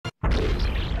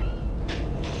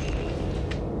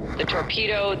The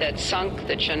torpedo that sunk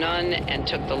the Cheonan and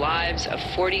took the lives of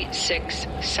 46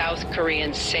 South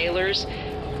Korean sailors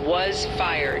was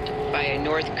fired by a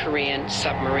North Korean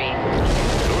submarine.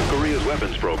 North Korea's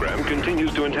weapons program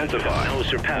continues to intensify. Now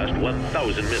surpassed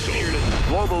 1,000 missiles.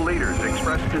 Global leaders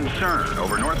expressed concern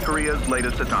over North Korea's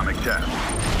latest atomic test.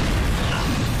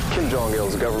 Kim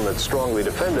Jong-il's government strongly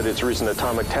defended its recent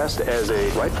atomic test as a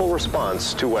rightful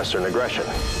response to Western aggression.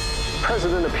 The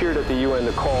president appeared at the UN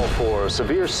to call for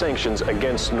severe sanctions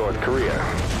against North Korea.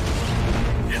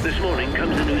 This morning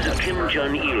comes the news of Kim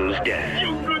Jong-il's death.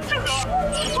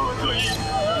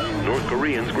 North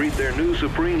Koreans greet their new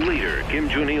supreme leader, Kim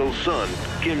Jong-il's son,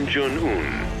 Kim Jong-un.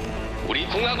 우리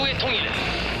공화국의 통일은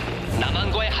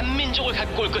남한과의 한민족을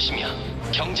갖고 올 것이며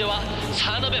경제와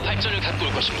산업의 발전을 갖고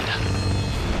올 것입니다.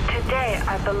 Today,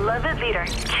 our beloved leader,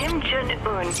 Kim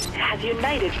Jong-un, has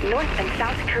united North and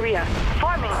South Korea,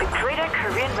 forming the Greater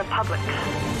Korean Republic.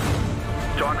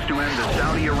 Talks to end the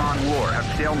Saudi-Iran war have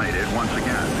stalemated once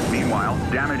again. Meanwhile,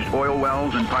 damaged oil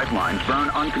wells and pipelines burn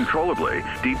uncontrollably,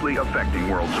 deeply affecting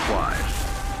world supplies.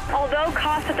 Although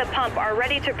costs at the pump are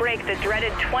ready to break the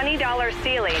dreaded $20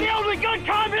 ceiling, the only good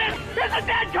communist is a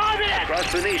dead communist!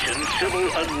 Across the nation, civil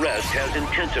unrest has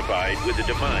intensified with the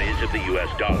demise of the U.S.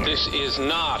 dollar. This is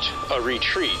not a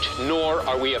retreat, nor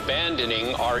are we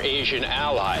abandoning our Asian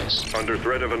allies. Under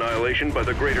threat of annihilation by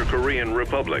the Greater Korean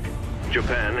Republic,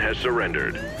 Japan has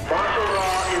surrendered. Martial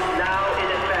law is now in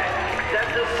effect.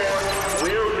 Excessive force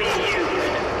will be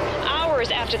used. Hours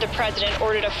after the president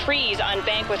ordered a freeze on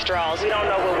bank withdrawals. We don't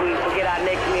know where we will get our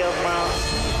next meal from.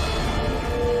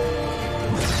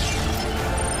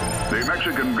 The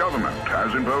Mexican government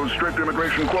has imposed strict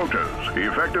immigration quotas,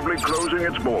 effectively closing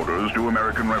its borders to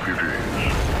American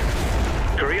refugees.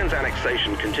 Koreans'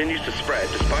 annexation continues to spread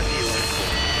despite the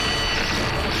U.S.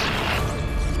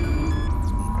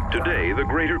 Today, the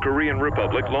Greater Korean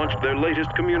Republic launched their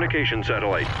latest communication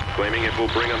satellite, claiming it will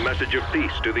bring a message of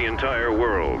peace to the entire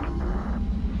world.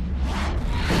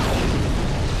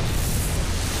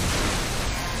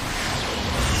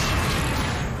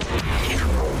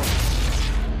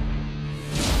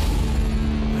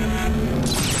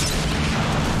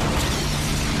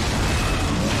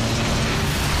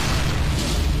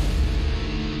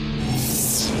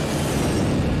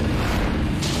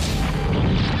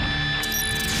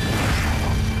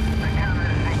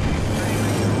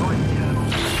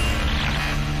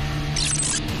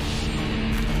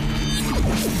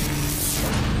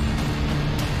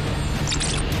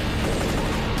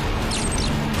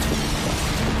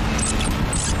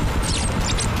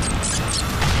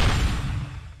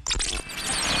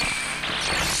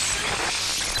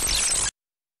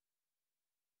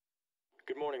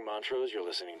 You're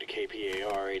listening to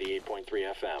KPAR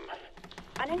 88.3 FM.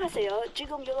 안녕하세요.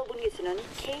 지금 여러분께서는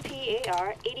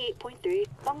KPAR 88.3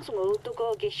 방송을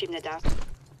듣고 계십니다.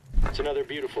 It's another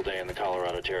beautiful day in the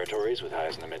Colorado territories with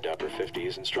highs in the mid to upper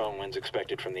 50s and strong winds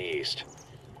expected from the east.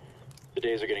 The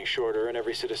days are getting shorter and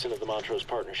every citizen of the Montrose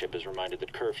Partnership is reminded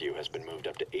that curfew has been moved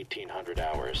up to 1,800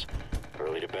 hours.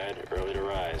 Early to bed, early to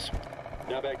rise.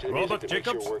 Now back to the music that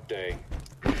makes your workday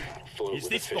float with efficient cooperation. Is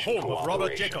this the home of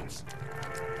Robert Jacobs?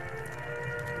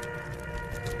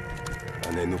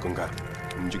 안에 누군가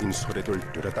움직인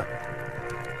소리를 들었다.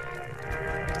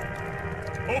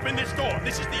 Open this door.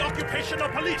 This is the occupational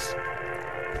police.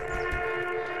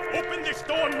 Open this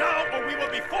door now or we will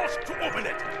be forced to open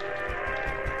it.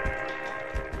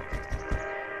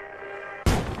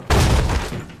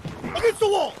 Against the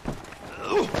wall!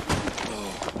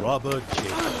 Robert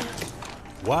Jacobs,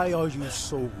 why are you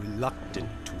so reluctant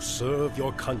to serve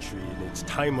your country in its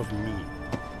time of need?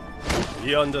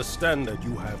 We understand that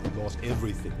you have lost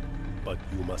everything, but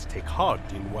you must take heart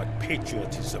in what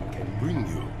patriotism can bring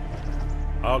you.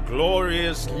 Our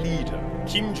glorious leader,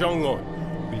 Kim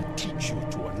Jong-un, will teach you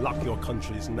to unlock your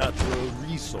country's natural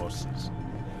resources,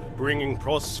 bringing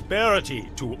prosperity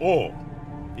to all.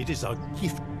 It is a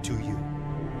gift to you.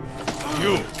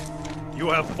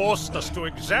 You have forced us to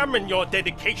examine your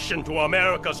dedication to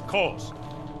America's cause.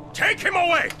 Take him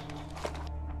away!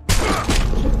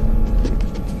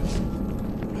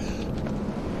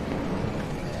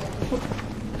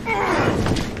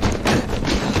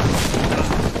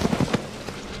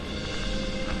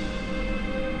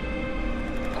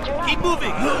 Keep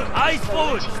moving! Eyes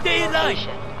forward! Stay in line!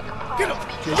 Get up!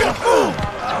 Get up!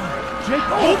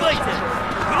 Move like that!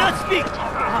 Do not speak!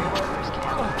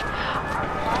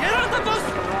 Get out of the bus!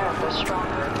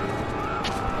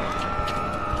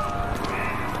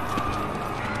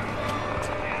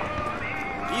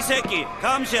 이 새끼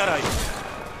감시하라.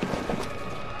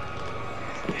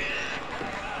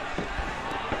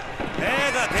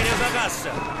 내가 데려다 갔어.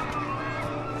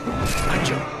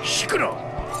 앉아, 시끄러.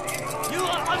 You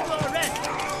are under arrest.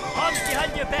 Arms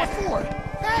behind your back. What for?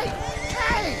 Hey!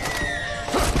 Hey!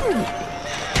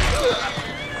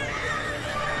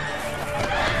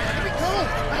 Let me go!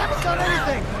 I haven't done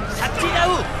anything!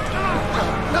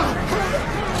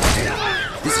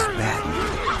 This is bad.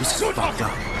 This is fucked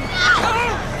up.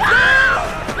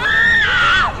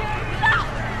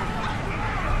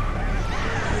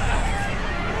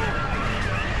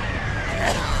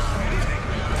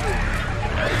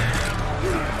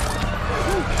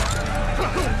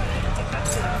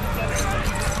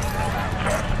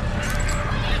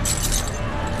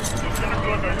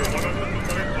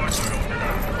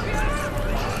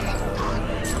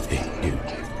 Hey, dude.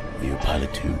 You're a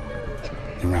pilot too.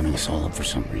 They're rounding us all up for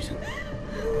some reason.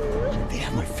 They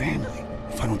have my family.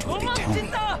 If I don't do what they tell me,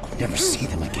 I'll never see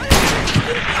them again.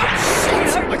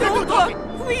 Don't look!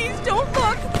 Please, don't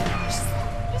look!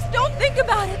 Just don't think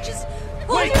about it. Just...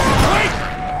 Wait! Wait!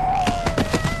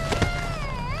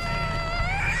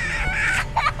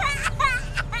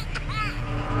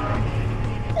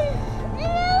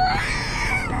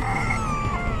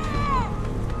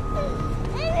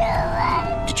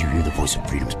 Did you hear the Voice of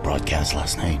Freedom's broadcast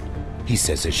last night? He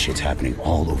says this shit's happening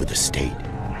all over the state.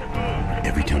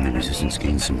 Every time the resistance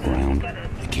gains some ground,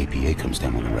 the KPA comes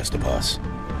down on the rest of us.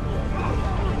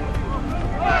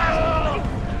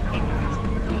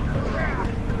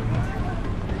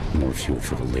 More fuel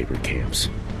for the labor camps.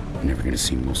 I'm never gonna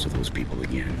see most of those people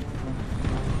again.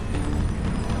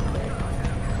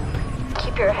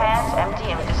 Keep your hands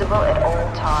empty and visible at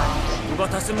all times. 누가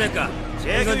탔습니까?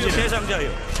 재교육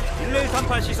대상자요.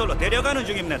 1138 시설로 데려가는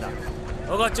중입니다.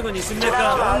 허가증은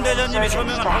있습니까? 정 대장님이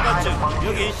서명한 허가증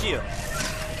여기 있시요.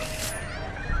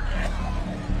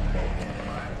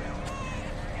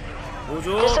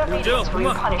 Disobedience will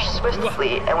be punished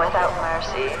swiftly and without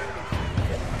mercy.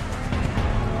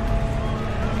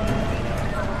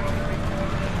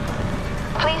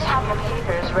 Please have your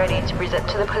papers ready to present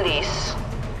to the police.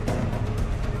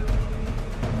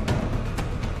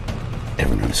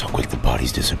 Ever notice how quick the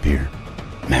bodies disappear?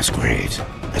 Mass graves.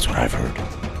 That's what I've heard.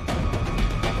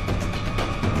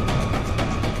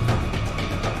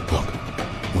 Look,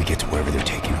 when we get to wherever they're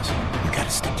taking us, we gotta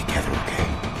stick together, okay?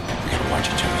 We gotta watch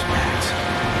each other's backs.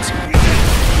 And see what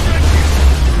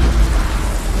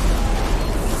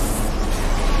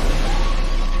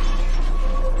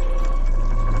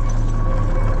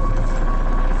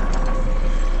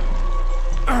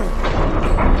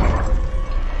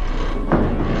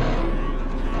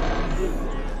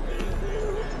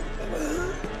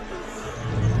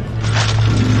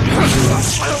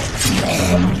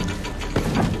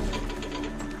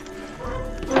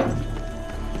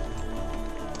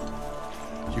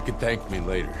You can thank me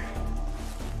later.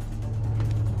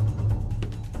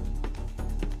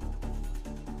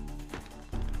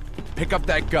 Pick up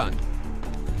that gun.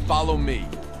 Follow me.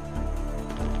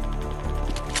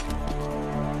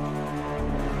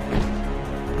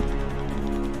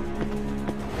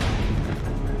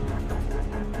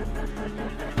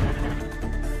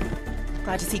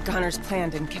 Glad to see Gunner's plan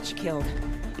didn't get you killed.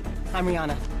 I'm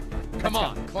Rihanna. Come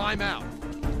on, climb out.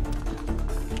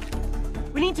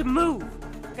 We need to move.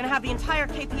 We're gonna have the entire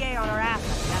KPA on our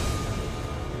asses.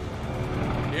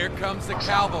 Here comes the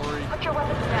cavalry. Put your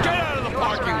weapons down. Get out of the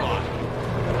parking lot.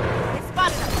 They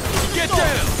spotted us. Get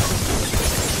down!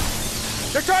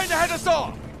 They're trying to head us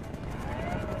off!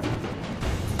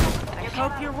 I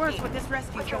hope you're worse what this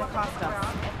rescue's gonna cost us.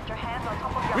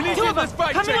 We need to get this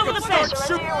fight, coming over Jacob. the Start fence.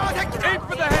 shooting. Aim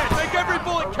for the head. Make every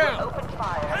bullet count. Open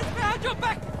fire.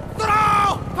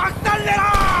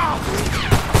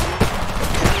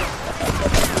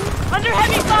 Under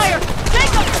heavy fire!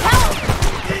 Jacob, help!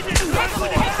 Jacob,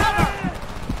 take cover!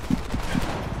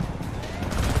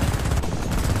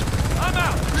 I'm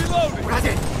out. Reloading.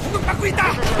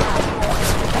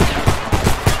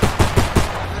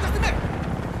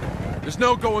 There's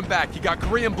no going back. You got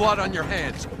Korean blood on your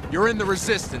hands. You're in the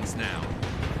resistance now.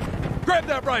 Grab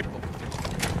that rifle.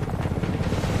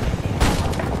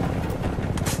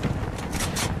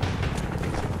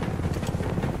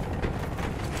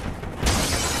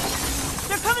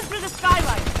 They're coming through the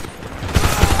skylight.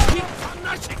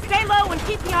 Stay low and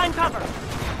keep behind cover.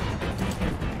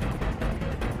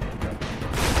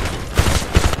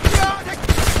 Are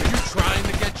you trying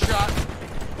to get shot?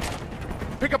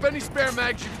 Pick up any spare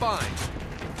mags you find.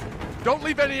 Don't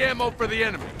leave any ammo for the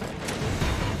enemy.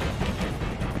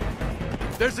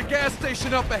 There's a gas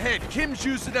station up ahead. Kim's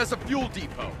used it as a fuel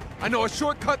depot. I know a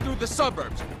shortcut through the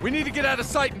suburbs. We need to get out of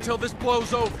sight until this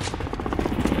blows over.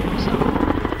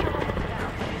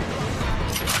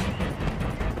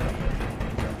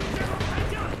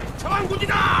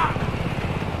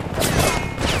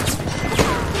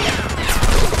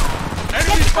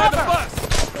 Enemies by the bus!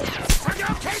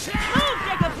 Move,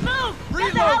 Jacob, move!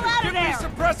 Get the hell Reloading! out of Give me there!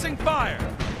 suppressing fire!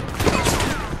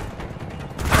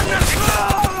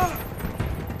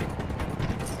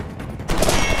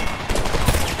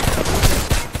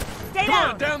 Stay Come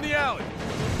on, down! down the alley!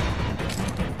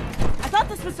 I thought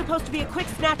this was supposed to be a quick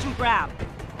snatch and grab.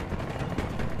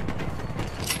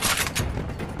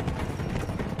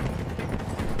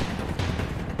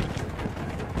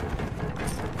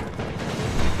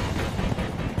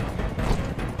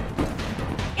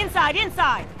 Inside,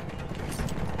 inside!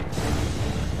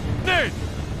 Ned!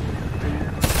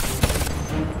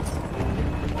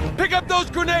 Pick up those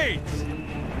grenades!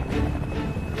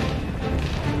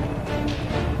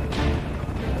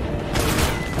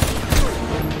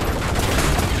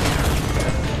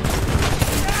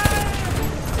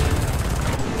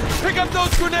 Pick up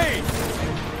those grenades!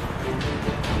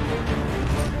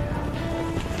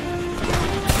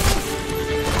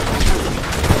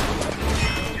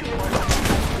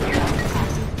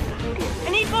 I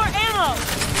need more ammo!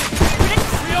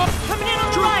 Coming in on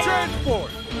the Troop right!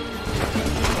 transport!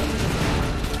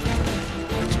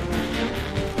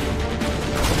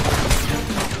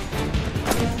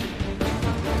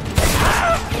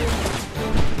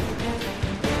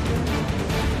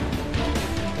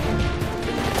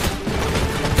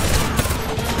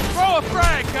 Throw a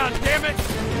frag, goddammit!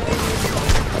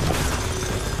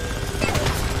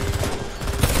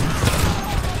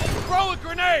 Throw a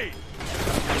grenade!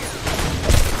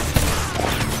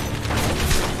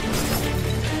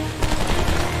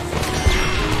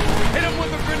 Hit him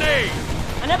with a grenade!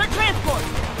 Another transport!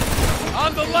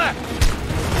 On the left!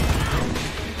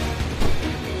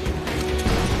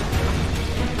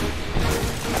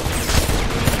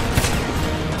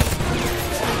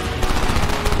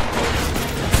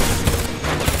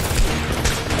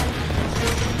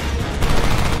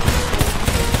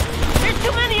 There's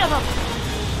too many of them!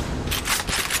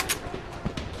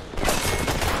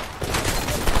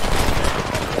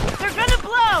 They're gonna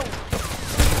blow!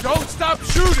 Don't stop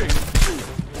shooting!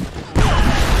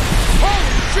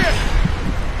 Holy shit!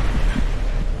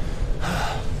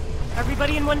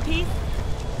 Everybody in one piece?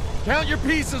 Count your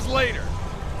pieces later.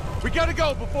 We gotta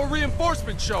go before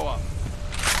reinforcements show up.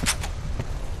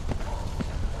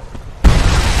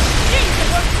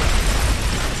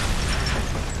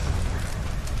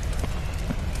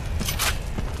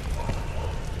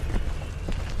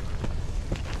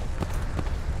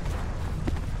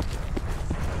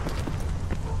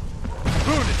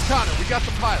 Boone, it's Connor. We got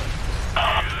the pilot.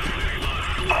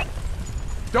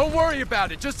 Don't worry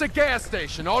about it. Just a gas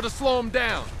station. Ought to slow him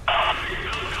down.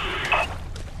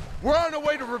 We're on our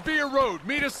way to Revere Road.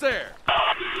 Meet us there.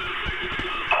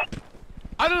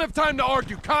 I don't have time to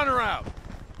argue. Connor out.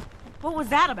 What was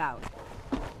that about?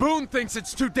 Boone thinks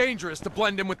it's too dangerous to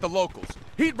blend in with the locals.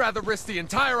 He'd rather risk the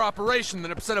entire operation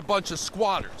than upset a bunch of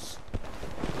squatters.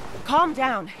 Calm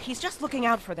down. He's just looking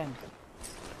out for them.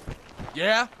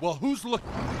 Yeah? Well, who's looking?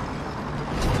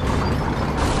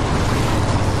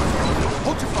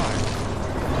 Hold your fire.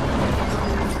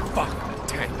 Fuck.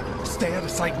 Tank. Stay out of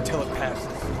sight until it passes.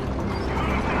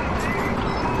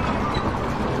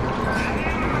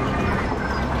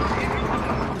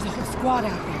 There's a whole squad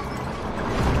out there.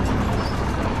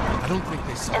 I don't think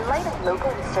they saw In light of local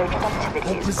insurgent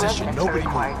activities, Hold position. residents are Nobody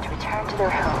required to return to their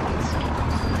homes.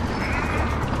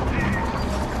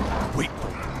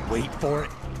 Wait for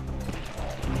it.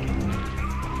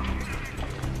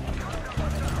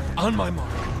 On my mark.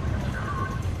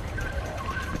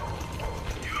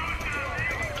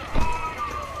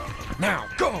 Now,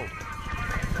 go!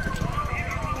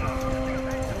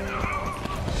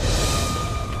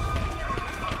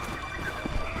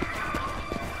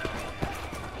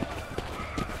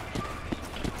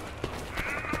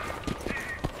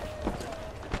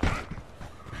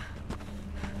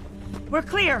 We're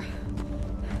clear.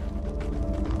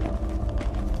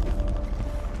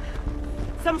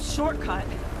 Some shortcut.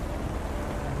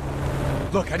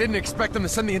 Look, I didn't expect them to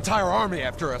send the entire army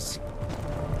after us.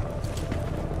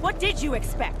 What did you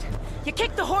expect? You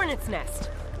kicked the hornet's nest.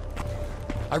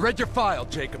 I read your file,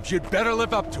 Jacobs. You'd better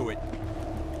live up to it.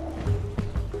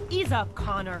 Ease up,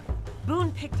 Connor.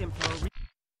 Boone picked him for a reason.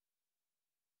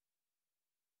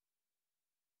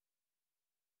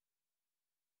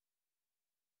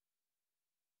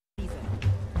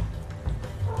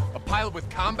 A pilot with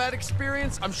combat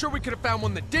experience? I'm sure we could have found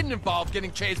one that didn't involve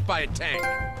getting chased by a tank.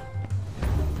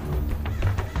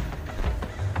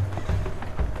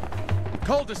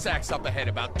 Cul-de-sac's up ahead,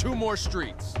 about 2 more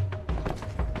streets.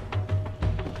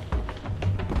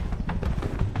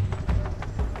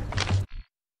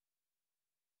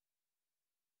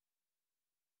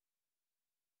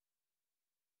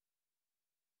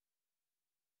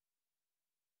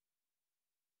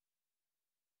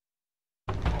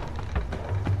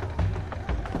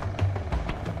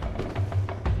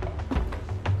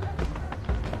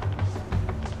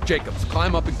 Jacobs,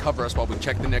 climb up and cover us while we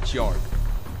check the next yard.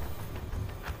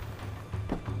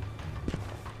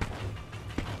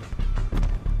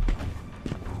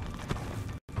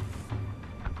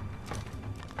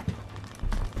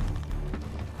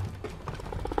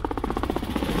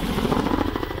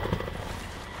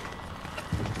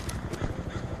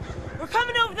 We're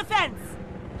coming over the fence!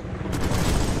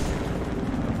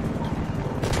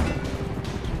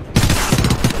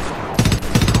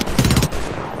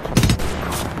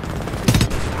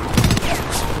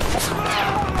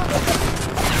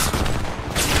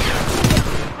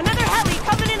 Another heli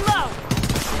coming in low!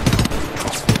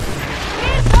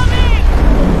 Incoming!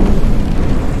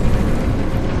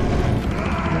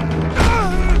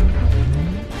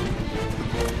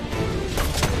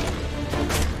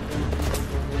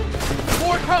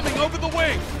 More coming over the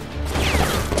wing!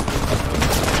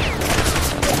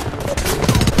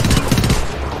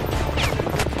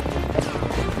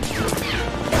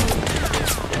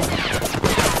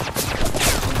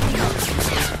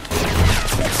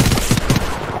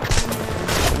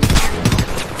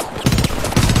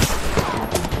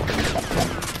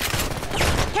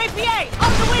 KPA,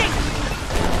 up the wing!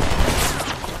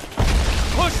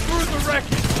 Push through the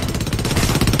wreckage!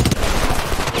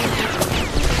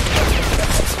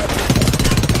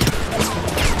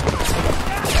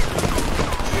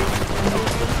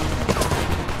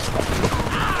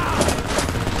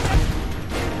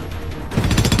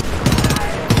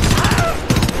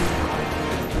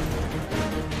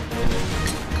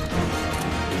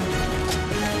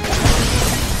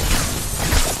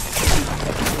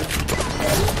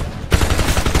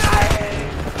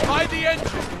 By the engine!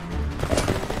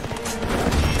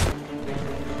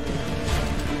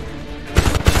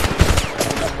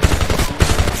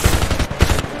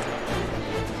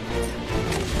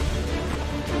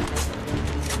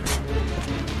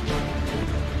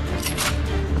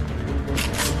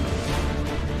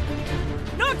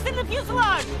 Norks in the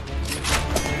fuselage!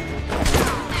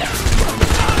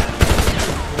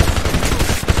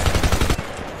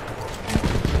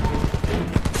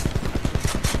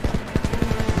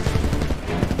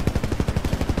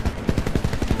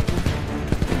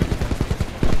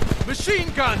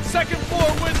 Machine gun, second floor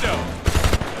window!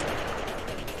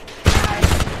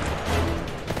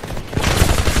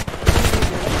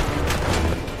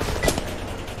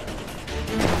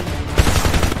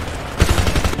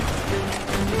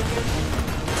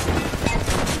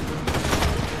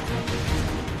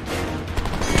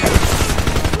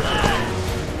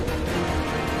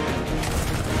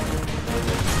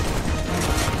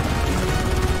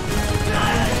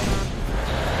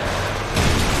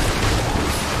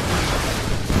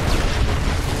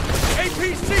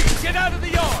 APC, get out of the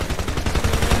yard!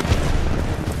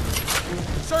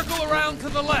 Circle around to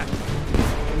the left.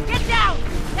 Get down!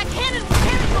 That cannon will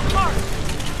tear you apart!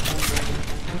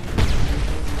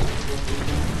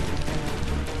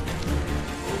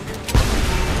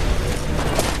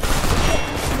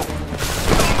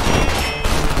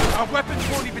 Our weapons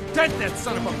won't even dent that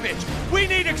son of a bitch! We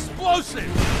need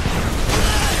explosives!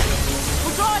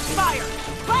 We'll draw its fire!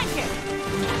 Flank it!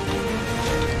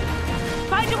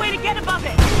 Find a way to get above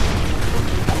it!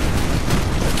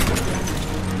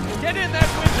 Get in that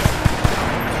window!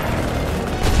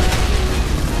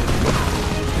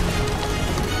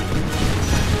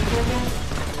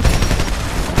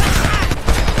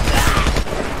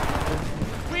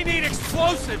 We need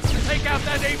explosives to take out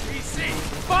that APC!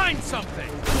 Find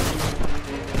something!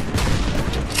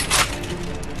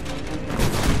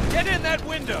 Get in that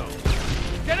window!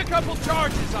 Get a couple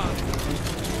charges on it!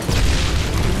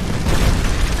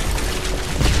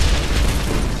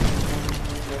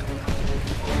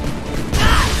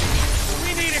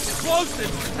 We need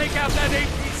explosives to take out that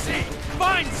APC!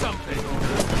 Find something!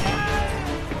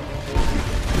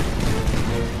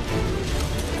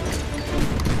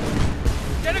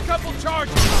 Get a couple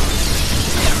charges on it!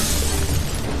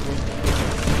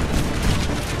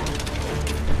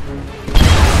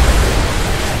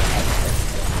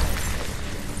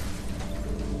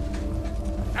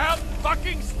 Out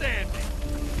fucking standing!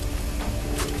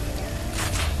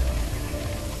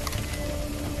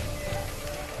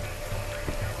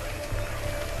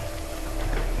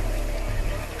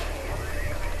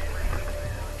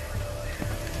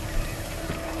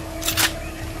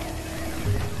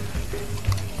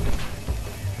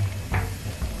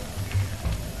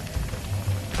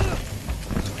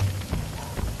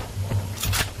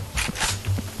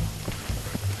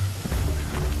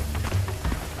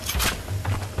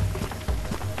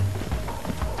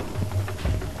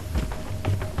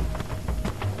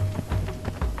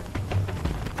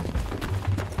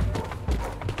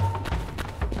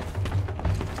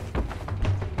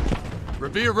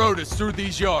 Revere Road is through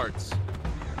these yards.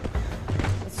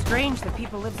 It's strange that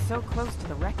people live so close to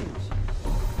the wreckage.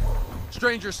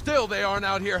 Stranger still, they aren't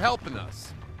out here helping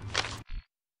us.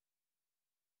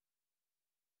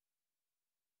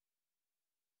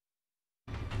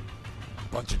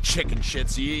 Bunch of chicken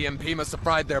shits. The EMP must have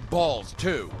fried their balls,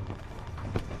 too.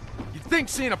 You'd think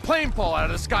seeing a plane fall out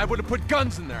of the sky would have put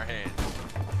guns in their hands.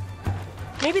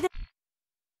 Maybe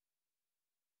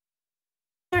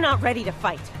they're not ready to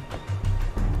fight.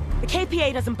 The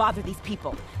KPA doesn't bother these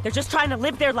people. They're just trying to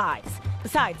live their lives.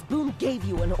 Besides, Boone gave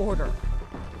you an order.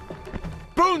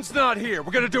 Boone's not here.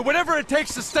 We're gonna do whatever it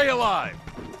takes to stay alive.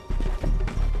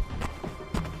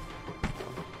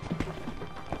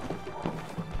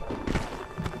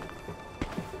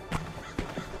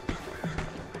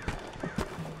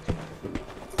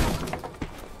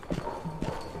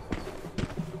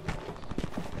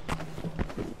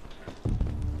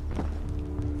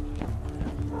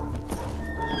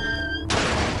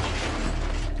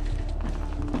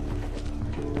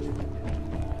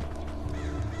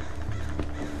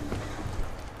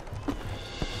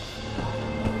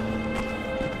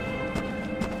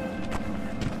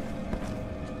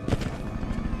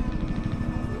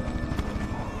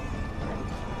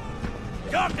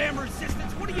 Goddamn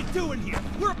resistance! What are you doing here?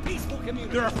 We're a peaceful community.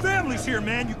 There are families here,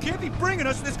 man. You can't be bringing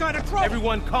us this kind of trouble.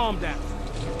 Everyone calm down.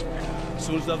 As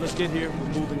soon as the others get here,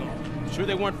 we're moving on. Sure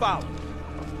they weren't following?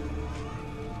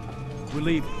 We're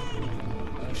leaving.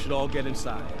 You should all get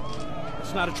inside.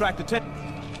 Let's not attract attention.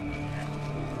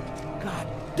 God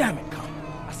damn it, Colin.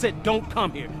 I said don't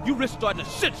come here. You risk starting a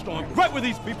shitstorm right where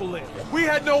these people live. We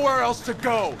had nowhere else to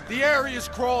go. The area's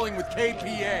crawling with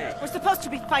KPA. We're supposed to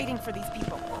be fighting for these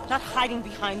people, not hiding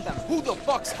behind them. Who the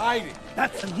fuck's hiding?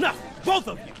 That's enough, both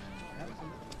of you.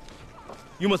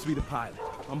 You must be the pilot.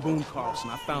 I'm Boone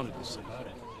Carlson. I founded this city.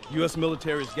 U.S.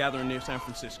 military is gathering near San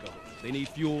Francisco. They need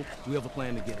fuel. We have a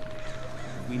plan to get it.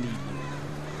 We need you.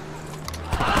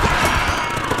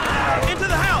 Into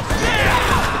the house!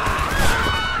 Yeah!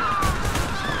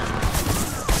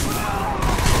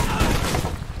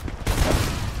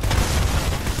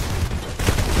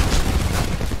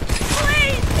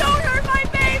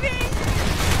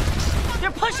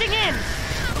 Pushing in!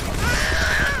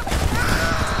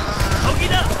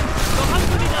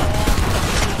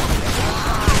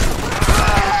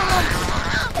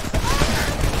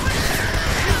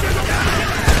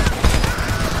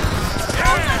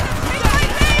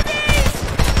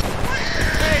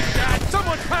 Hey, Dad!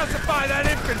 Someone pacify that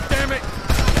infant, damn it!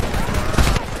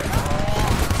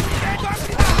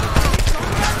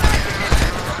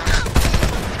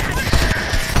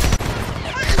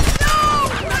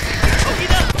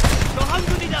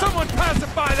 Someone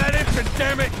pacify that infant,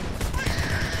 damn it!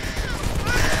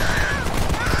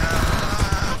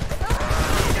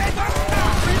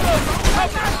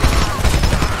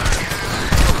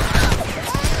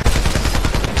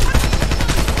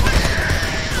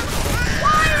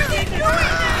 Why are they doing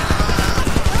this?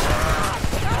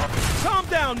 Calm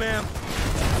down, ma'am.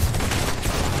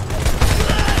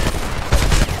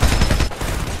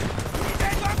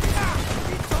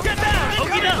 Get down!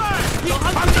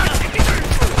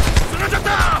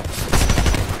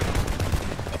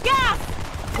 Gas!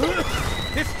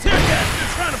 It's tear gas!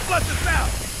 They're trying to flush us out!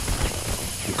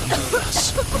 You're coming with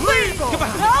us. Please! Come on!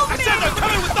 Help me! I said they're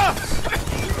coming with us!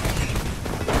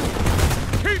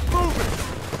 Keep moving!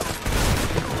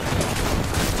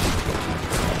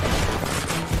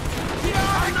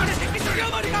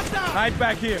 Hide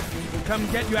back here. We'll come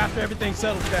get you after everything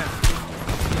settles down.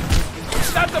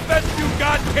 That's the best you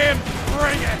got, Kim!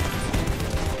 Bring it!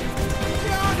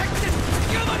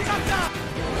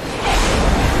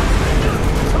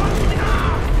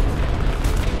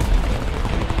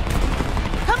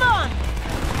 Come on!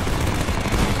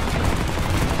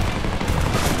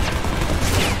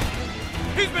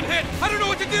 He's been hit! I don't know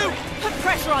what to do! Put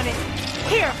pressure on it.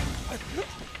 Here!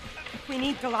 We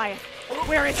need Goliath.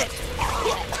 Where is it?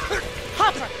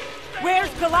 Hopper!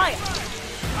 Where's Goliath?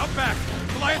 Out back!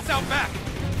 Goliath's out back!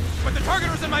 But the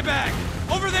targeter's in my bag!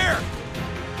 Over there!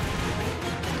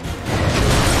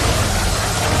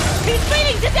 He's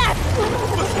bleeding to death!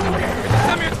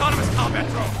 Semi-autonomous combat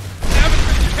drone!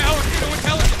 Navigator tower,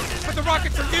 intelligence! But the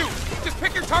rockets are you! Just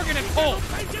pick your target and pull!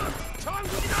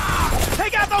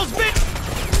 Take out those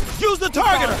bitches! Use the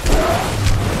targeter!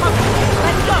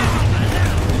 Let's go!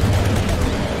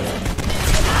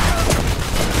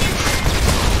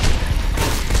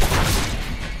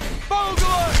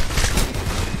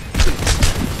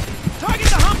 Target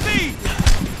the Humvee!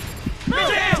 Move!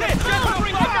 Get the hell out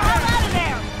of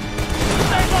there!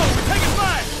 Stay low! We're taking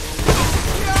fire!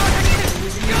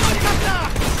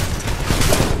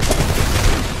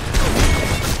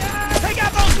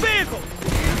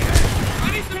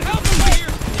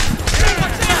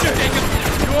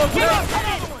 Close it up!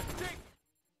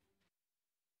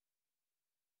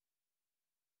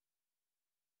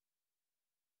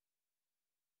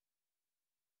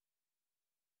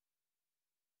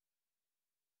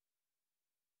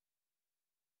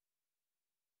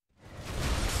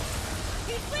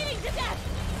 He's bleeding to death!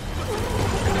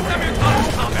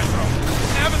 Semi-autonomous combat drone.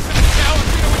 Haven't sent us now with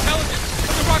no intelligence,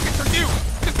 but the rockets are due.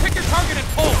 Just pick your target and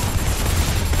pull.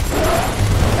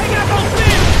 Take out those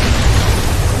vehicles!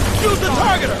 Shoot the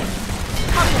targeter!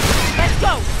 Let's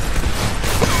go!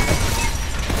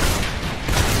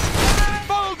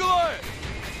 Follow Goliath!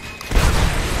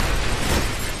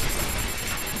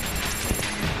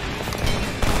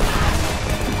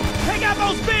 Take out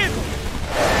those vehicles!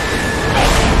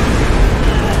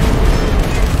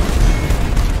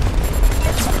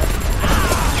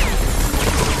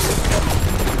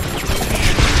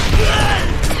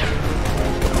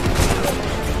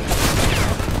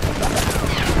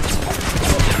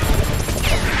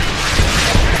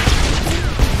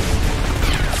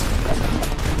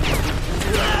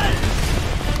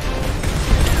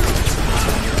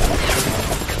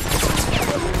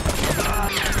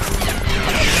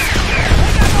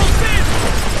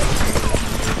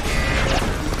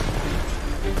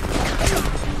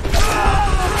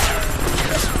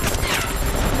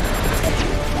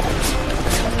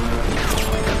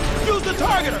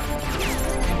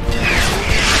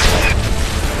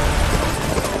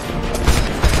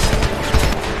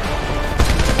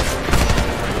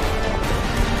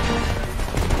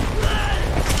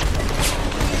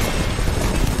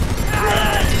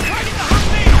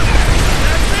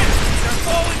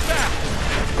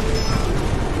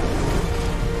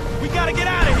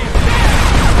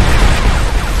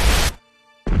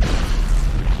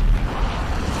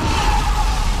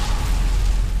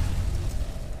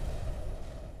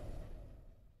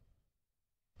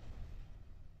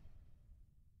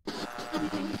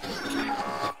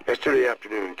 Yesterday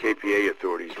afternoon, KPA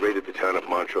authorities raided the town of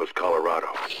Montrose, Colorado.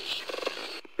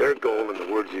 Their goal, in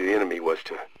the words of the enemy, was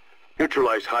to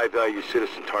neutralize high-value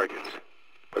citizen targets.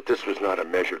 But this was not a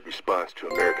measured response to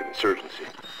American insurgency.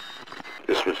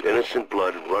 This was innocent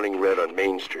blood running red on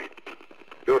Main Street.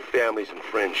 Your families and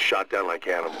friends shot down like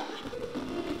animals.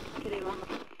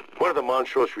 One of the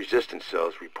Montrose resistance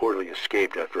cells reportedly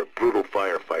escaped after a brutal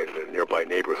firefight in a nearby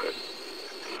neighborhood.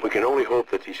 We can only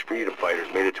hope that these freedom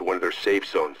fighters made it to one of their safe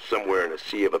zones somewhere in a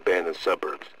sea of abandoned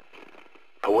suburbs.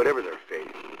 But whatever their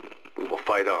fate, we will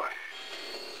fight on.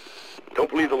 Don't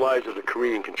believe the lies of the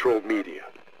Korean-controlled media.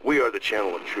 We are the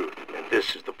channel of truth, and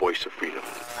this is the voice of freedom.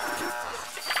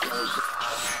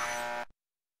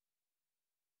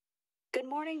 Good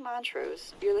morning,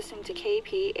 Montrose. You're listening to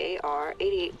KPAR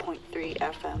 88.3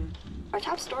 FM. Our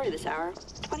top story this hour,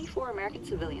 24 American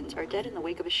civilians are dead in the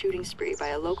wake of a shooting spree by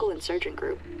a local insurgent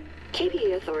group.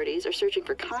 KPA authorities are searching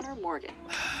for Connor Morgan.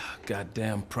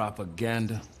 Goddamn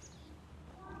propaganda.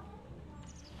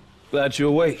 Glad you're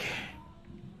awake.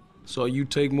 Saw you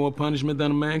take more punishment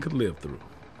than a man could live through.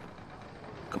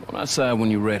 Come on outside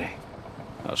when you're ready.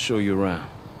 I'll show you around.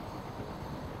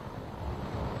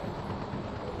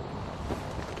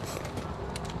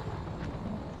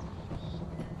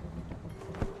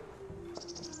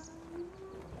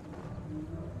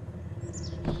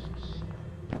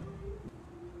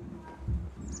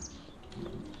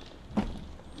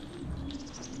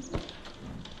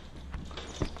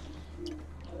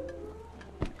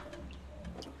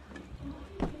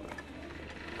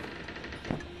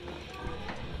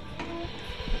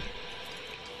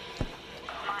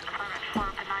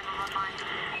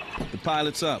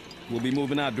 Pilot's up. We'll be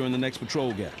moving out during the next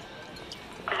patrol gap.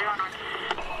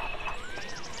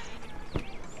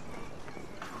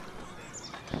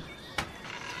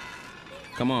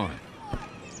 Come on.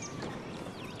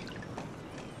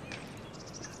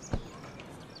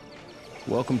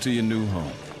 Welcome to your new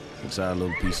home. It's our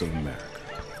little piece of America.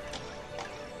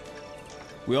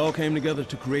 We all came together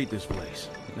to create this place,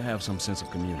 to have some sense of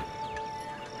community.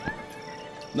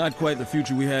 Not quite the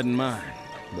future we had in mind,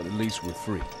 but at least we're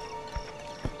free.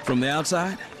 From the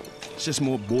outside, it's just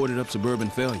more boarded up suburban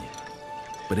failure.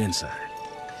 But inside,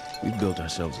 we've built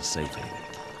ourselves a safe haven.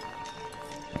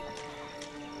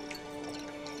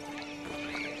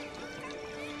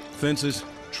 Fences,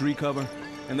 tree cover,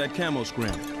 and that camo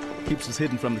scrim keeps us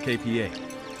hidden from the KPA.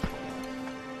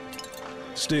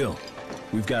 Still,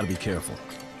 we've got to be careful.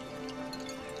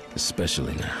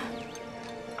 Especially now.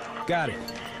 Got it.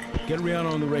 Get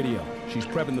Rihanna on the radio. She's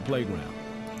prepping the playground.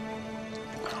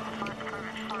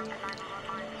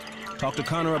 Talk to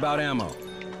Connor about ammo.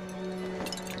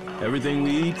 Everything we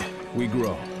eat, we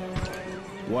grow.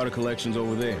 Water collection's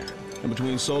over there. And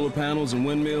between solar panels and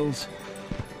windmills,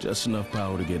 Just enough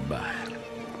power to get by.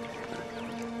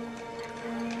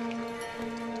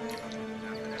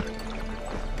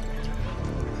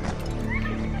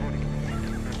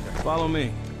 Follow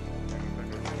me.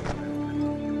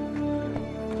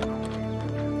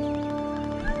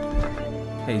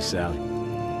 Hey, Sally.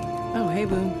 Oh, hey,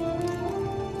 Boone.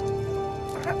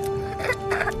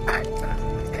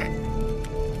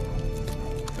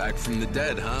 Back from the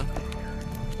dead, huh?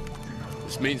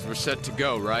 This means we're set to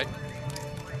go, right?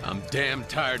 I'm damn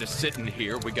tired of sitting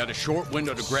here. We got a short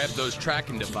window to grab those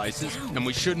tracking devices, and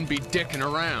we shouldn't be dicking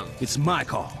around. It's my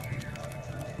call.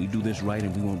 We do this right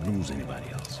and we won't lose anybody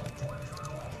else.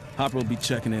 Hopper will be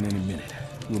checking in any minute.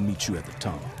 We'll meet you at the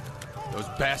tunnel. Those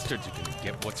bastards are gonna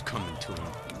get what's coming to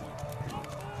them.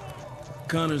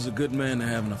 Connor's a good man to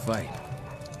have in a fight.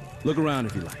 Look around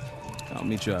if you like. I'll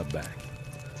meet you out back.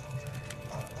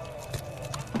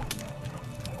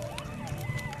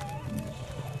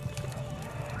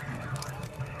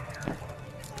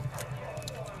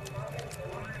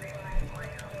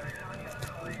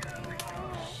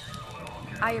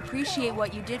 I appreciate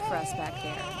what you did for us back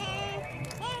there.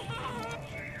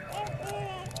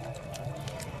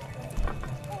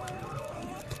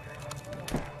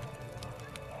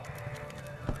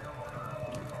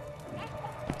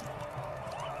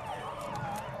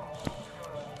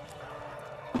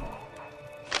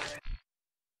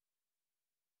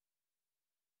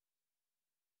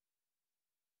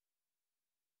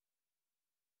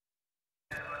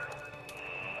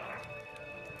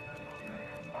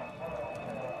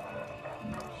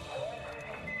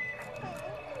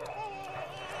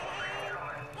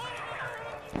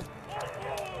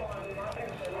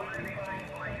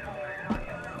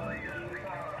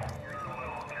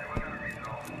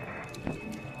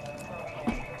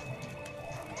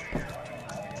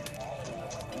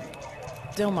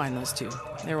 Don't mind those two.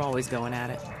 They're always going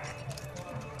at it.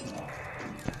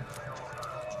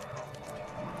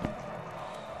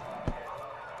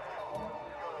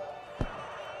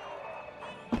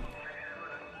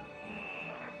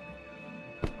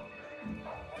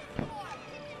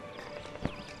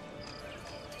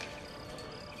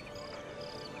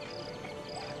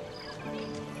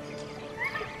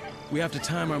 We have to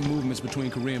time our movements between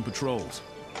Korean patrols,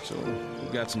 so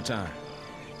we've got some time.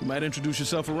 You might introduce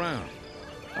yourself around.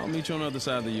 I'll meet you on the other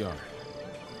side of the yard.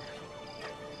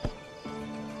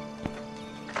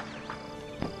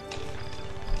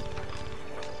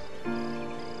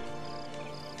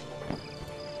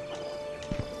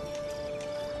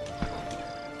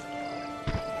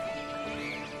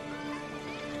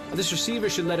 This receiver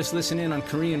should let us listen in on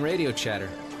Korean radio chatter.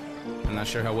 I'm not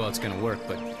sure how well it's gonna work,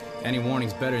 but any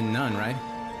warning's better than none, right?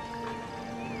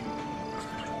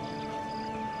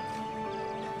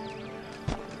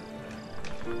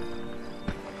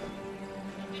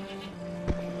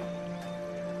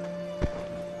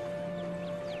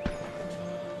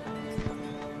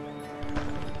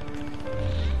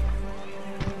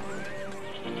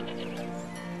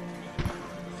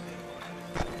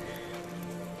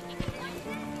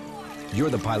 You're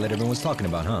the pilot everyone's talking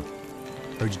about, huh?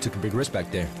 Heard you took a big risk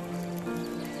back there.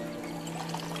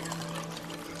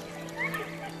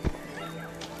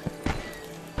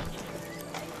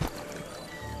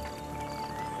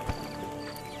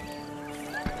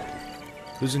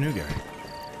 Who's the new guy?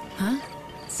 Huh?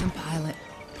 Some pilot.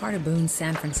 Part of Boone's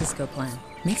San Francisco plan.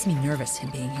 Makes me nervous,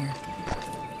 him being here.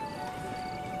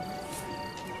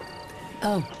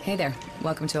 Oh, hey there.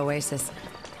 Welcome to Oasis.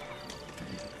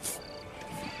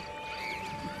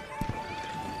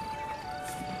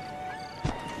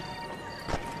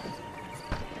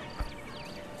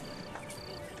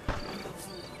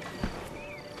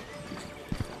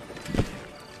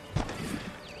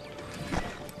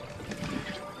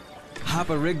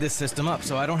 Hopper rigged this system up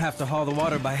so I don't have to haul the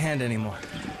water by hand anymore.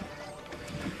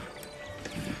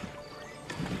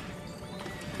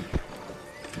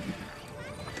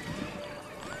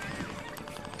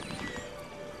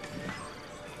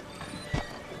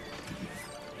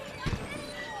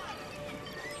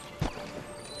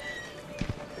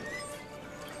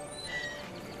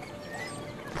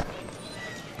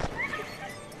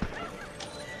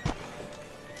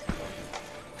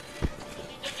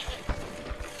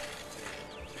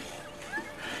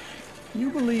 You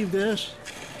believe this?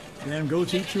 Then go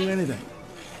teach you anything.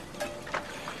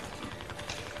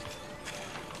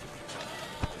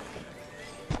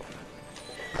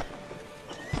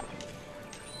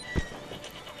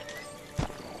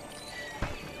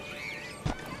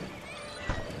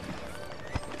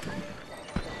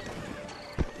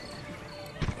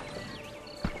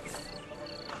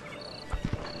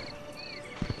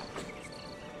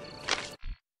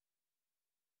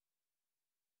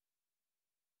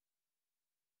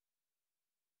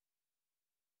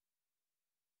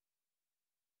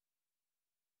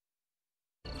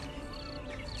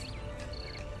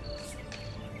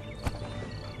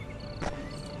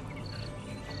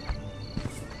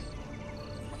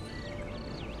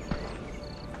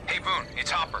 Boone, it's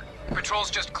Hopper.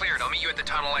 Patrol's just cleared. I'll meet you at the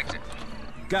tunnel exit.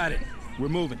 Got it. We're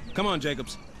moving. Come on,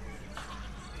 Jacobs.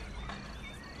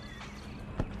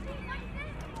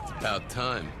 It's about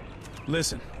time.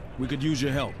 Listen, we could use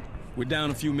your help. We're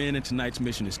down a few men and tonight's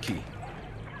mission is key.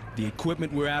 The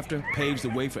equipment we're after paves the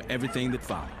way for everything that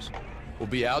follows. We'll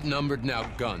be outnumbered and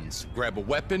outgunned. Grab a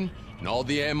weapon and all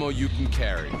the ammo you can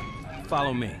carry.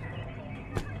 Follow me.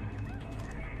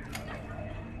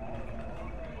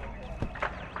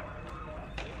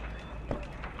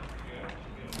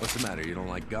 What's the matter? You don't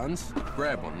like guns?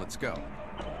 Grab one. Let's go.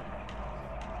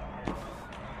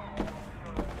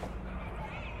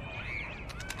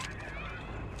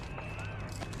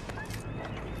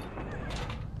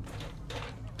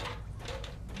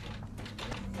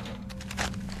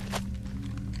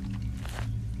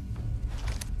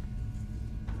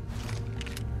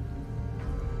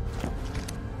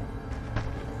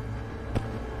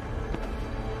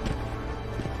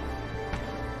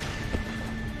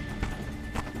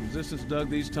 Resistance dug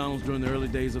these tunnels during the early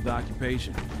days of the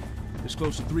occupation. There's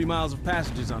close to 3 miles of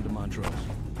passages under Montrose.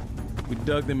 We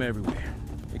dug them everywhere,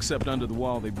 except under the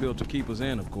wall they built to keep us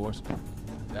in, of course.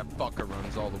 That fucker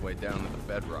runs all the way down to the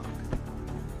bedrock.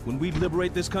 When we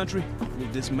liberate this country,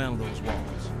 we'll dismantle those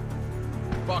walls.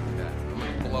 Fuck that. I'm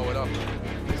gonna blow it up.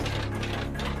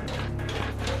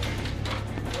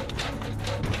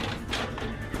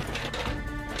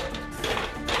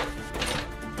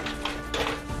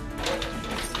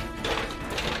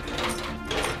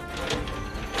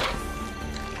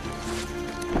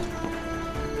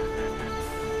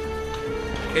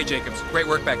 Hey, Jacobs. Great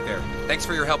work back there. Thanks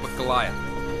for your help with Goliath.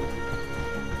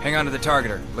 Hang on to the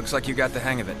targeter. Looks like you got the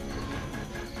hang of it.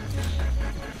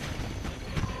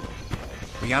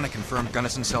 Rihanna confirmed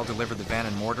Gunnison Cell delivered the van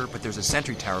and mortar, but there's a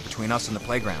sentry tower between us and the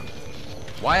playground.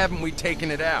 Why haven't we taken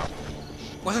it out?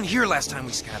 Wasn't here last time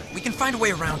we scattered. We can find a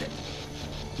way around it.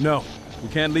 No, we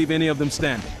can't leave any of them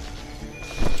standing.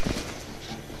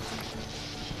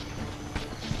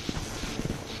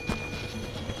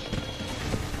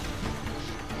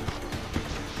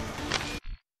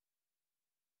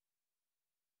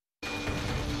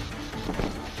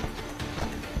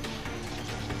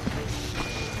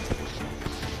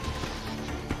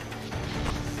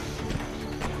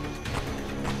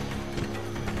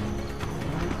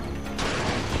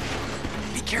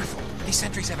 Careful. These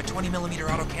sentries have a 20mm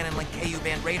autocannon like KU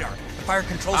band radar. The fire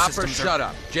control Hopper, systems are... shut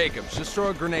up. Jacobs, just throw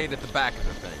a grenade at the back of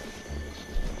the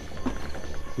thing.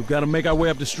 We've got to make our way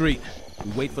up the street.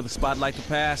 We wait for the spotlight to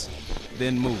pass,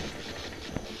 then move.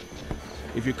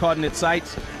 If you're caught in its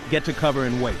sights, get to cover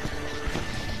and wait.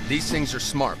 These things are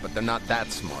smart, but they're not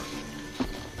that smart.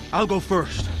 I'll go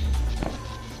first.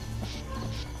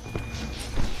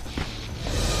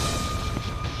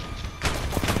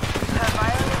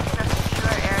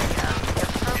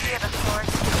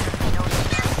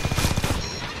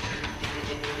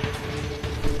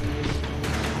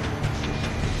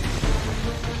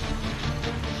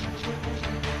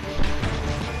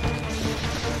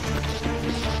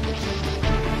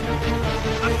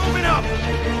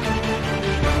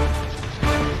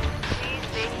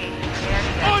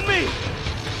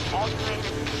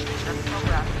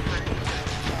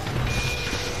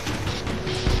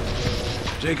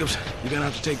 Jacobs, you're gonna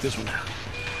have to take this one out.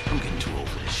 I'm getting too old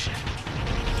for this shit.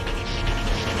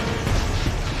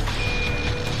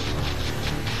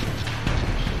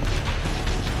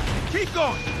 Keep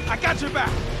going! I got your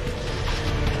back!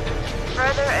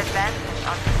 Further advancement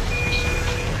on the position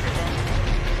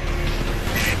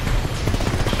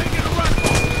Making a run!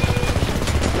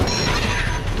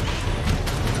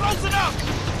 Close enough!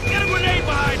 Get a grenade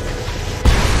behind me!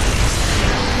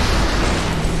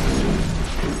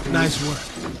 Nice work.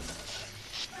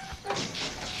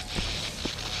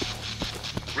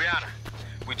 Rihanna,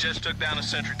 we just took down a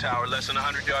sentry tower less than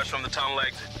 100 yards from the tunnel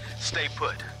exit. Stay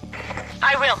put.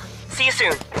 I will. See you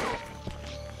soon.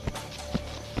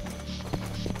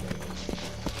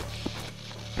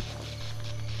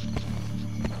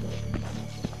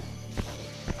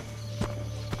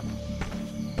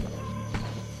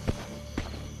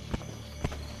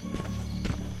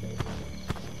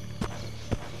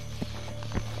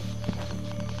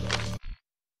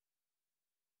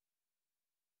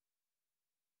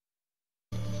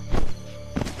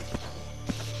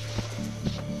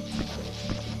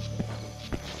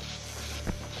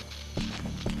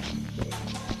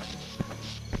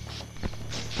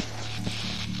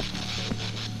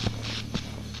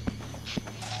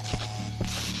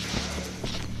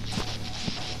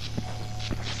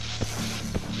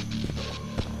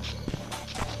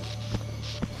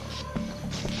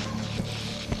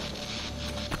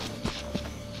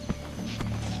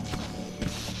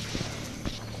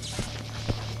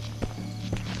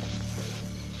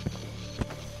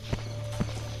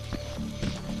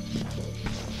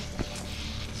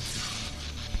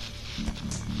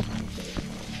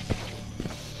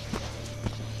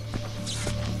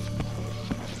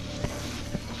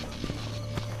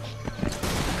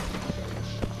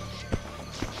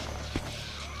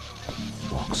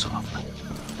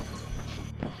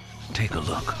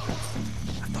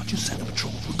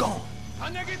 We're gone.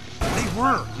 They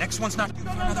were. Next one's not due for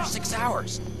another 6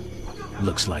 hours.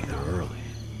 Looks like they're early.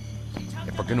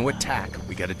 If we're gonna attack,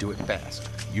 we gotta do it fast.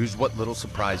 Use what little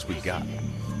surprise we got.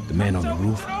 The man on the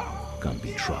roof, gonna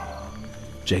be trouble.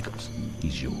 Jacobs,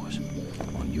 he's yours.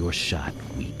 On your shot,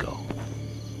 we go.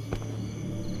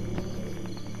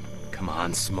 Come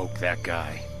on, smoke that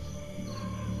guy.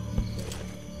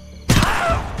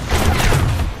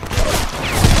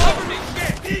 Cover me,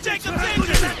 shit! Jacobs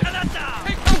injured!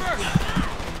 Take cover!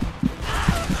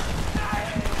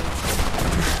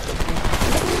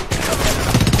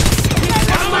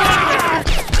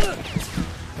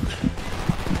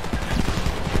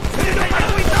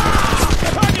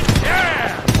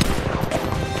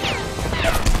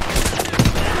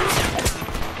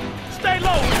 Stay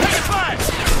low, we're taking fire!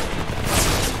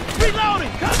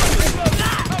 Reloading! Cover!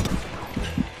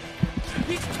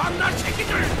 I'm not taking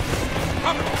her!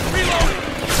 Cover! Reloading!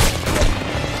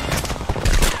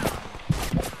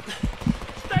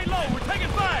 Stay low, we're taking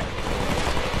fire!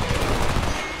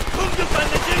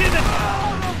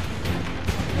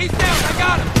 He's down, I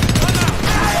got him!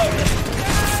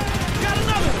 Got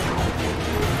another!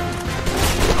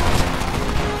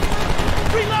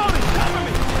 Reloading! Cover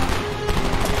me!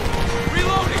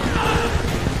 Reloading!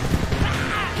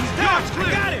 He's down, clear! I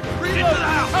got him! Reloading! Into the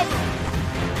house! Cover me!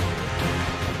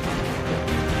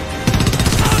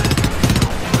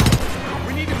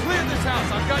 We need to clear this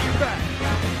house. I've got your back.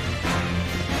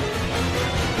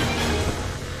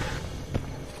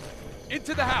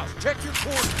 Into the house. Check your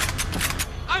corner.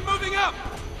 I'm moving up!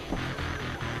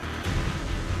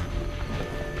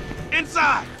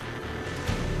 Inside!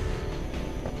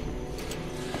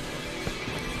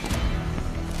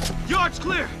 Yard's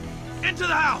clear! Into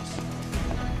the house!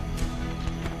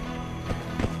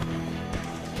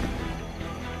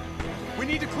 We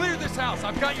need to clear this house.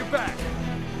 I've got your back.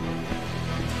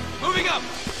 Moving up!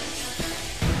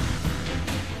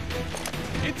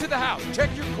 Into the house.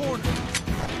 Check your corner.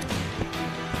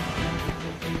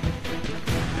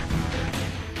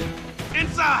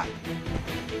 Inside!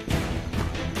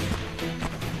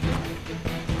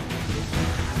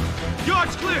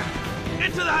 Yard's clear!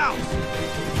 Into the house!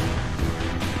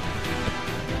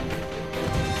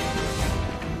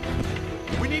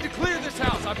 We need to clear this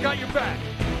house. I've got your back.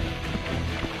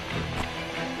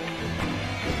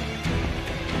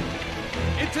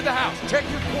 Into the house. Check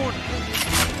your corner.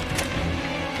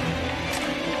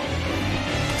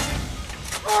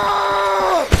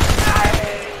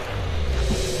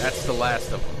 That's the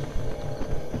last of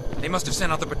them. They must have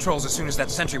sent out the patrols as soon as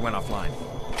that sentry went offline.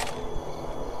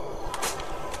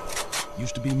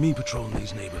 Used to be me patrolling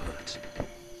these neighborhoods.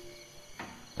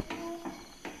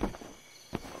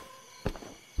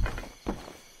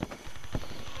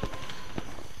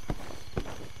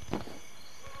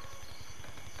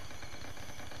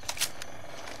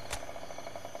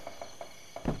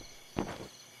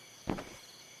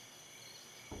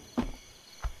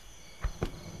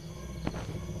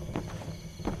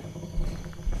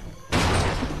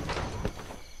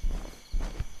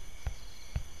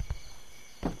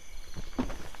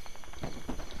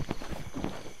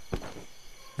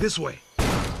 This way.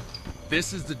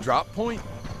 This is the drop point?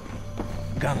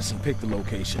 Gunnison picked the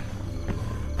location.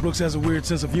 Brooks has a weird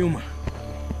sense of humor.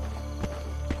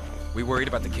 We worried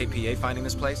about the KPA finding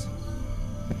this place?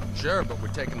 Sure, but we're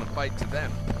taking the fight to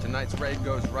them. If tonight's raid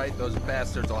goes right, those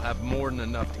bastards will have more than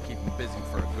enough to keep them busy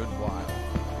for a good while.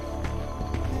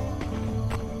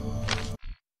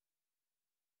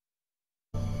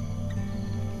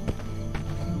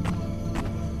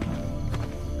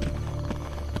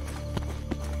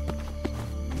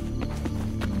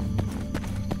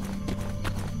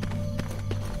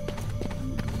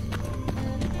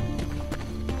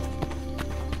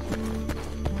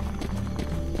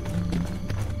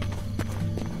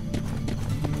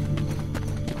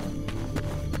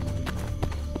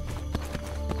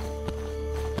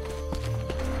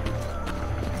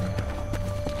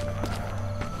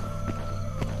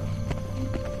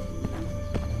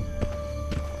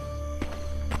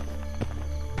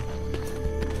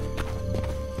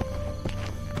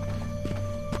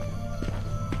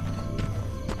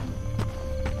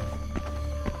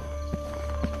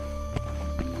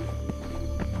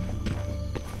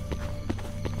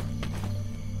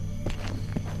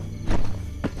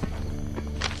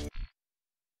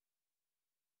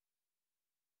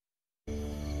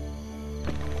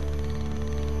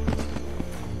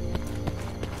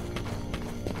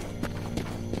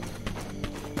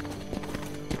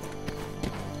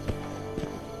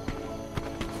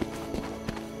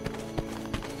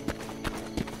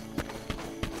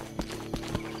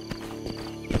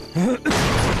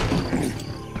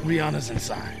 Brianna's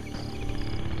inside.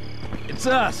 It's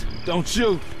us. Don't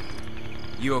shoot.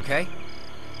 You okay?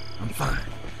 I'm fine.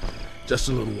 Just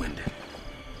a little winded.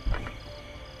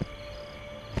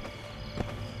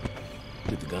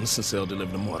 Did the Gunnison cell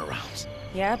deliver the mortar rounds?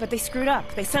 Yeah, but they screwed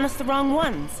up. They sent us the wrong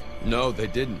ones. No, they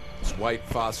didn't. It's white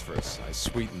phosphorus. I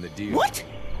sweetened the deal. What?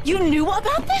 You knew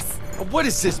about this? What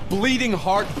is this bleeding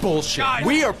heart bullshit? Guys.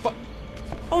 We are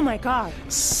Oh my god.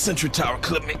 Sentry tower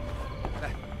clipped me.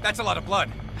 That's a lot of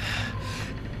blood.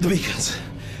 The beacons.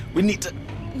 We need to...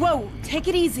 Whoa, take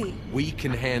it easy. We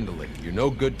can handle it. You're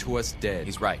no good to us dead.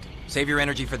 He's right. Save your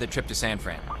energy for the trip to San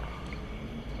Fran.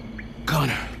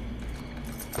 Connor.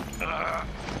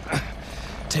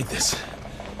 Take this.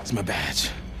 It's my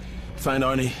badge. Find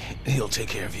Arnie, and he'll take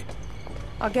care of you.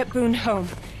 I'll get Boone home,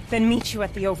 then meet you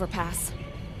at the overpass.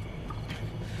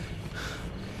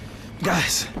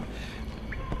 Guys,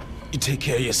 you take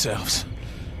care of yourselves.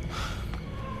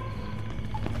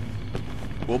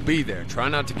 We'll be there. Try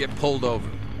not to get pulled over.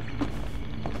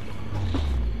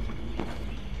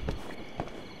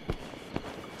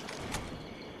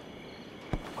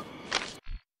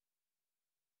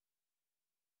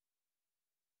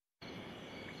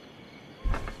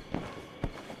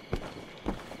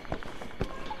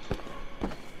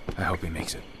 I hope he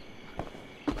makes it.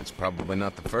 It's probably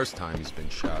not the first time he's been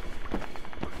shot.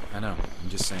 I know. I'm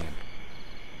just saying.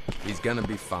 He's gonna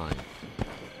be fine.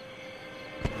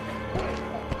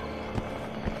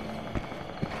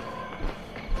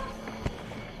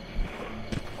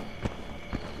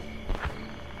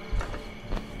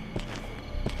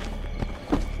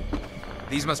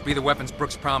 These must be the weapons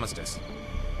Brooks promised us.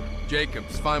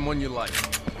 Jacobs, find one you like.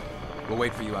 We'll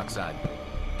wait for you outside.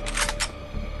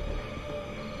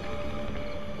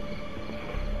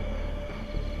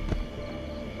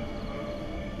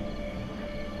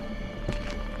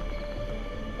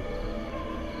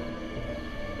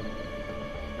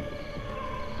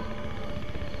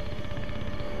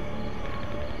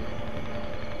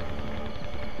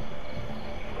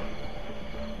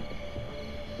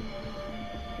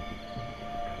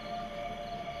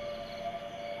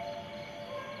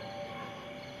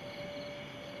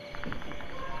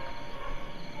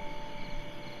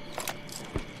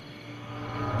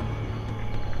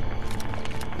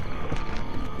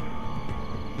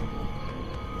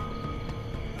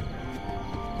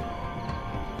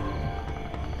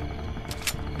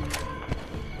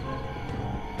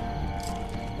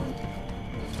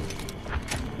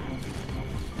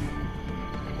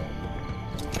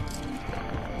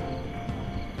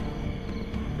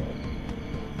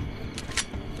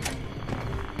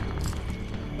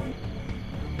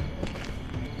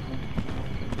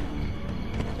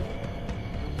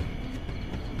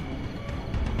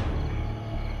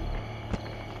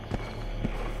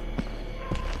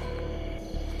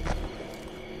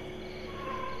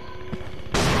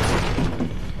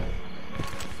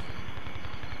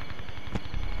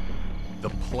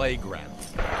 Playground.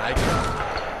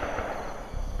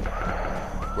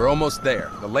 We're almost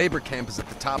there. The labor camp is at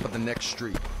the top of the next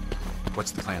street.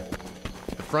 What's the plan?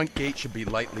 The front gate should be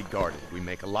lightly guarded. We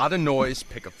make a lot of noise,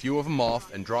 pick a few of them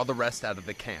off, and draw the rest out of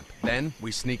the camp. Then,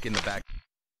 we sneak in the back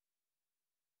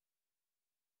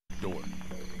door.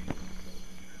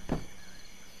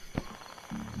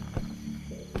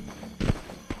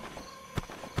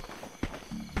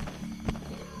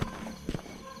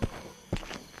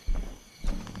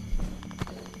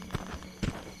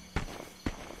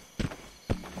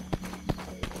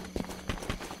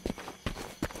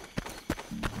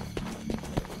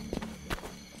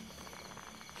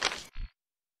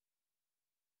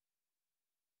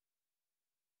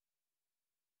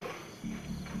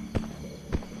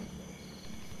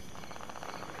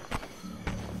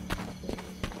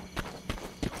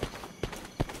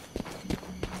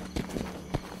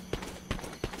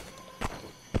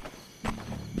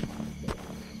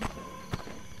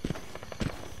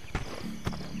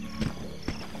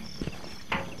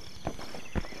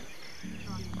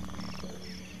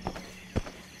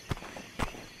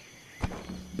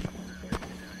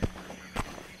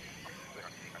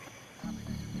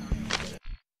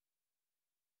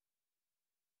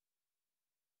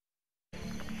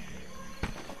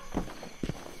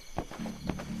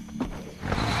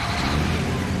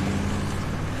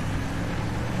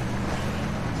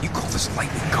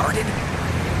 Lightly guarded?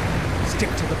 Stick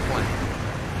to the plan.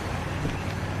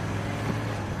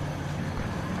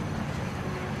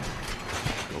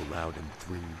 Go loud in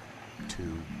 3,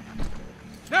 2...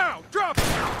 Now, drop!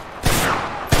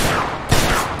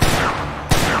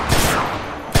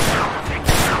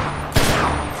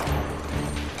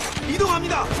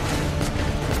 이동합니다.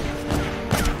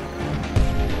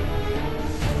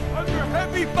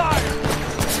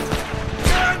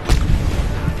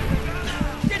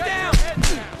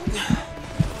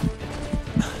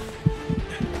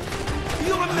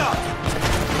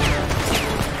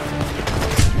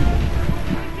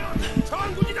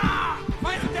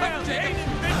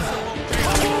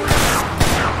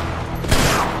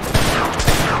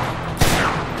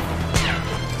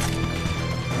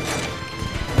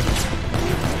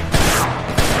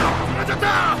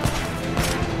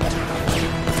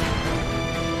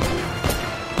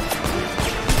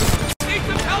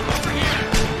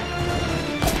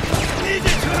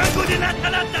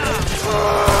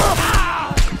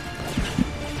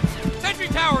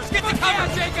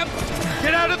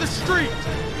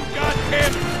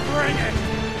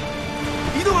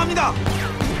 이동합니다.